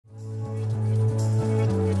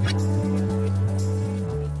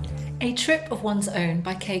Trip of One's Own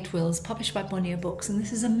by Kate Wills, published by Bonnier Books, and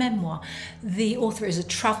this is a memoir. The author is a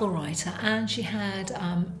travel writer, and she had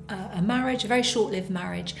a marriage, a very short-lived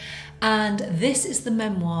marriage, and this is the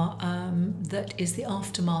memoir that is the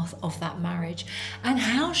aftermath of that marriage, and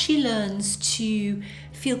how she learns to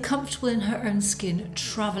feel comfortable in her own skin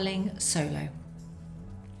travelling solo.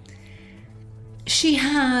 She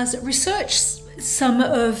has researched some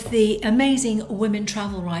of the amazing women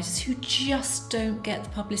travel writers who just don't get the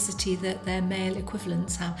publicity that their male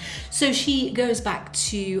equivalents have. So she goes back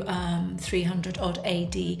to 300 odd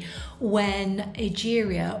AD, when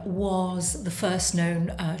Egeria was the first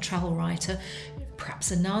known travel writer,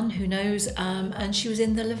 perhaps a nun, who knows, and she was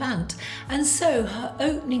in the Levant. And so her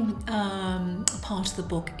opening part of the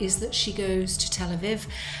book is that she goes to Tel Aviv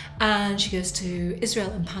and she goes to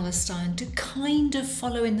Israel and Palestine to kind of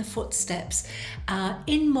follow in the footsteps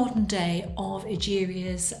in modern day of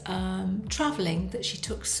Egeria's travelling that she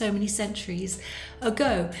took so many centuries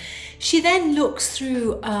ago. She then looks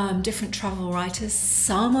through different travel writers,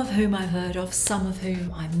 some of whom I've heard of, some of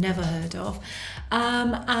whom I've never heard of.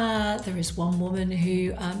 There is one woman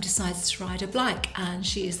who decides to ride a bike, and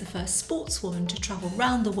she is the first sportswoman to travel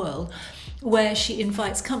around the world, where she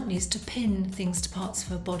invites companies to pin things to parts of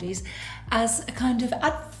her bodies as a kind of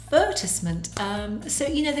advertisement. So,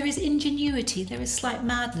 you know, there is ingenuity, there is slight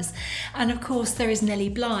madness. And of course there is Nellie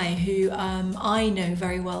Bly, who I know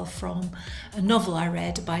very well from a novel I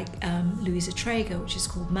read by Louisa Traeger, which is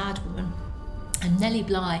called Madwoman. And Nellie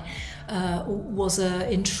Bly was an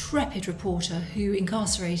intrepid reporter who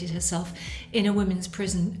incarcerated herself in a women's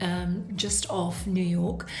prison just off New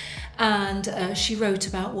York, and she wrote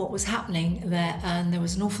about what was happening there, and there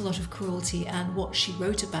was an awful lot of cruelty, and what she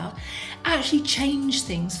wrote about actually changed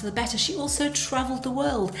things for the better. She also travelled the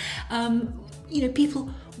world. You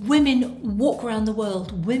know, women walk around the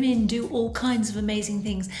world, women do all kinds of amazing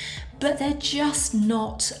things, but they're just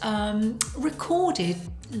not recorded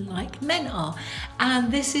like men are. And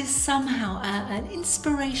this is somehow an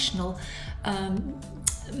inspirational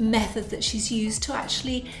method that she's used to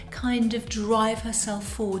actually kind of drive herself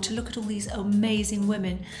forward, to look at all these amazing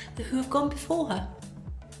women who have gone before her.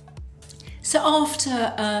 So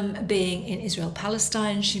after being in Israel,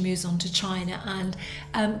 Palestine, she moves on to China,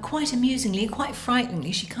 and quite amusingly, quite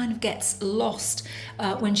frighteningly, she kind of gets lost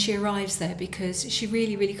when she arrives there, because she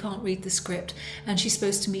really can't read the script, and she's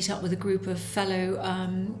supposed to meet up with a group of fellow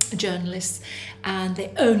journalists, and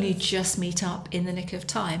they only just meet up in the nick of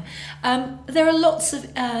time. There are lots of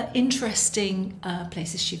interesting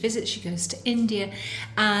places she visits. She goes to India,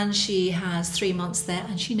 and she has 3 months there,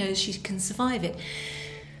 and she knows she can survive it.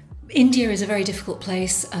 India is a very difficult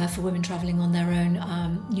place for women travelling on their own.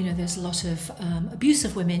 You know, there's a lot of abuse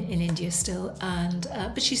of women in India still, and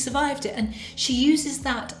but she survived it, and she uses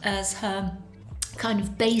that as her kind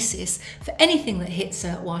of basis for anything that hits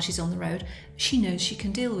her while she's on the road. She knows she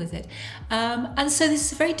can deal with it. And so this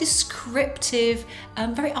is a very descriptive,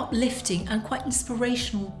 very uplifting and quite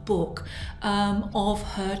inspirational book of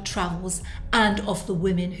her travels and of the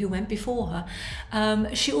women who went before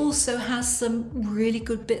her. She also has some really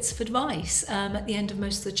good bits of advice at the end of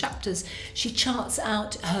most of the chapters. She charts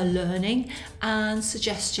out her learning and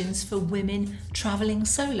suggestions for women travelling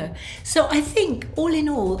solo. So I think all in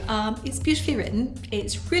all, it's beautifully written,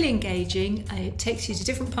 it's really engaging, it takes you to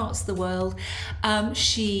different parts of the world.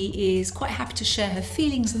 She is quite happy to share her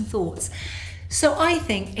feelings and thoughts. So I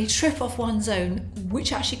think A Trip of One's Own,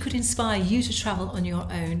 which actually could inspire you to travel on your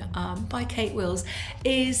own, by Kate Wills,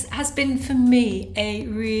 has been for me a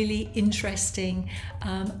really interesting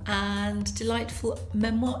and delightful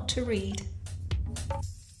memoir to read.